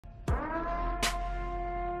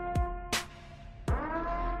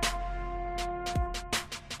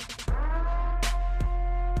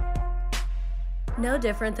No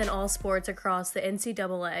different than all sports across the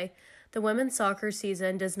NCAA, the women's soccer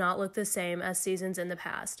season does not look the same as seasons in the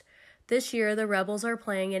past. This year, the Rebels are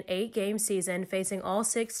playing an 8-game season facing all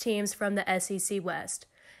 6 teams from the SEC West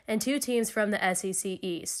and 2 teams from the SEC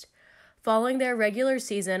East. Following their regular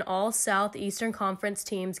season, all Southeastern Conference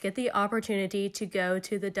teams get the opportunity to go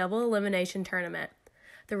to the double elimination tournament.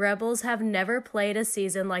 The Rebels have never played a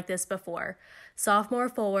season like this before. Sophomore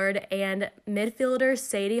forward and midfielder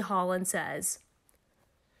Sadie Holland says,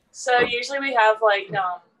 So usually we have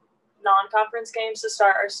non-conference games to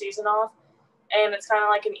start our season off, and it's kind of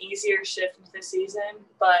like an easier shift into the season.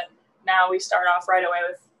 But now we start off right away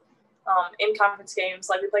with in-conference games.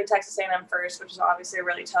 Like we played Texas A&M first, which is obviously a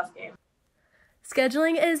really tough game.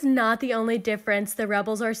 Scheduling is not the only difference the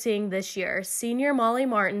Rebels are seeing this year. Senior Molly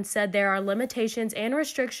Martin said there are limitations and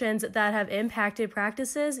restrictions that have impacted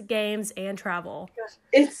practices, games, and travel.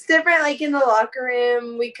 It's different, like in the locker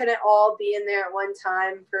room. We couldn't all be in there at one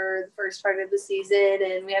time for the first part of the season,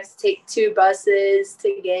 and we have to take 2 buses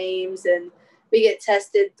to games, and we get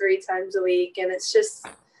tested 3 times a week, and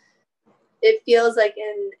it feels like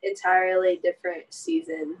an entirely different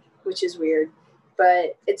season, which is weird,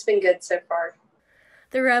 but it's been good so far.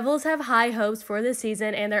 The Rebels have high hopes for the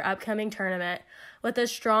season and their upcoming tournament. With a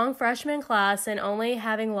strong freshman class and only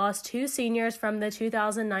having lost 2 seniors from the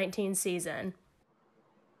 2019 season.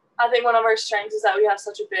 I think one of our strengths is that we have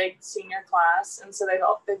such a big senior class, and so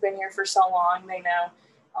they've been here for so long. They know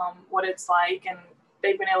what it's like, and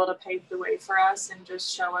they've been able to pave the way for us and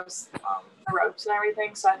just show us the ropes and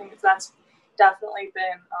everything. So I think that's definitely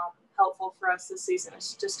been helpful for us this season,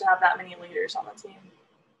 is just to have that many leaders on the team.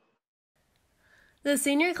 The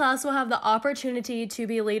senior class will have the opportunity to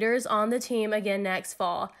be leaders on the team again next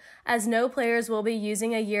fall, as no players will be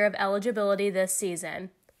using a year of eligibility this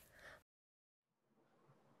season.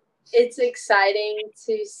 It's exciting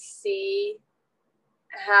to see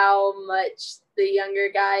how much the younger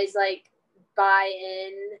guys buy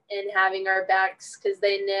in and having our backs, because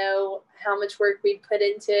they know how much work we put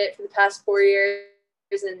into it for the past 4 years,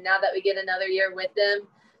 and now that we get another year with them,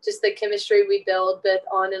 just the chemistry we build both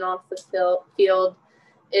on and off the field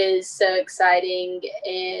is so exciting.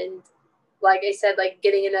 And like I said,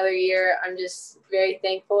 getting another year, I'm just very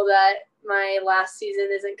thankful that my last season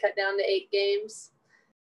isn't cut down to 8 games.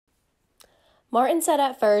 Martin said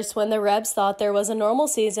at first when the Rebs thought there was a normal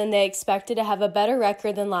season, they expected to have a better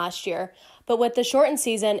record than last year. But with the shortened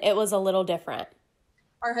season, it was a little different.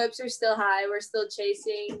 Our hopes are still high. We're still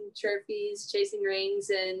chasing trophies, chasing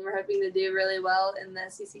rings, and we're hoping to do really well in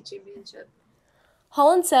the SEC championship.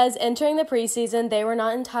 Holland says entering the preseason, they were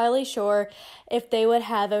not entirely sure if they would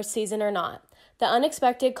have a season or not. The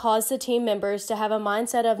unexpected caused the team members to have a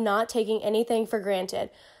mindset of not taking anything for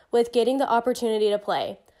granted, with getting the opportunity to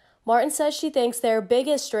play. Martin says she thinks their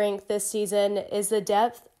biggest strength this season is the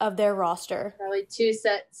depth of their roster. Probably 2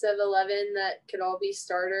 sets of 11 that could all be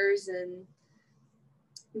starters, and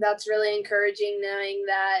that's really encouraging, knowing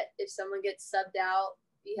that if someone gets subbed out,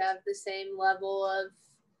 you have the same level of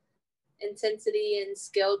intensity and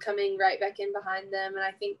skill coming right back in behind them. And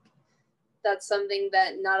I think that's something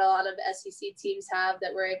that not a lot of SEC teams have,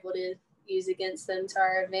 that we're able to use against them to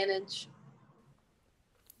our advantage.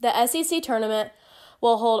 The SEC tournament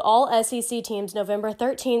will hold all SEC teams November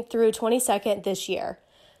 13th through 22nd this year,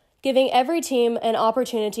 giving every team an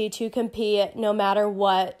opportunity to compete no matter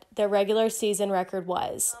what their regular season record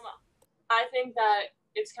was. I think that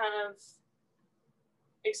it's kind of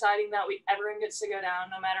exciting that everyone gets to go down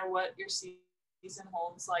no matter what your season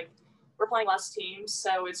holds. We're playing less teams,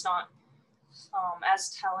 so it's not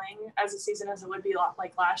as telling as a season as it would be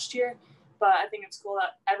like last year. But I think it's cool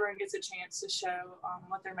that everyone gets a chance to show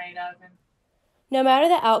what they're made of. And no matter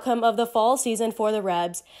the outcome of the fall season for the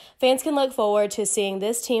Rebs, fans can look forward to seeing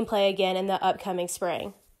this team play again in the upcoming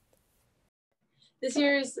spring. This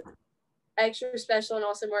year is extra special and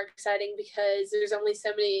also more exciting because there's only so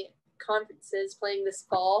many conferences playing this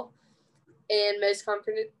fall, and most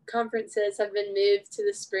conferences have been moved to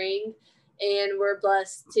the spring, and we're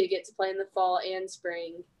blessed to get to play in the fall and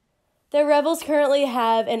spring. The Rebels currently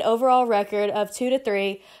have an overall record of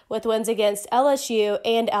 2-3 with wins against LSU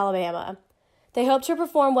and Alabama. They hope to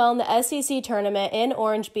perform well in the SEC tournament in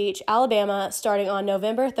Orange Beach, Alabama, starting on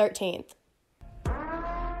November 13th.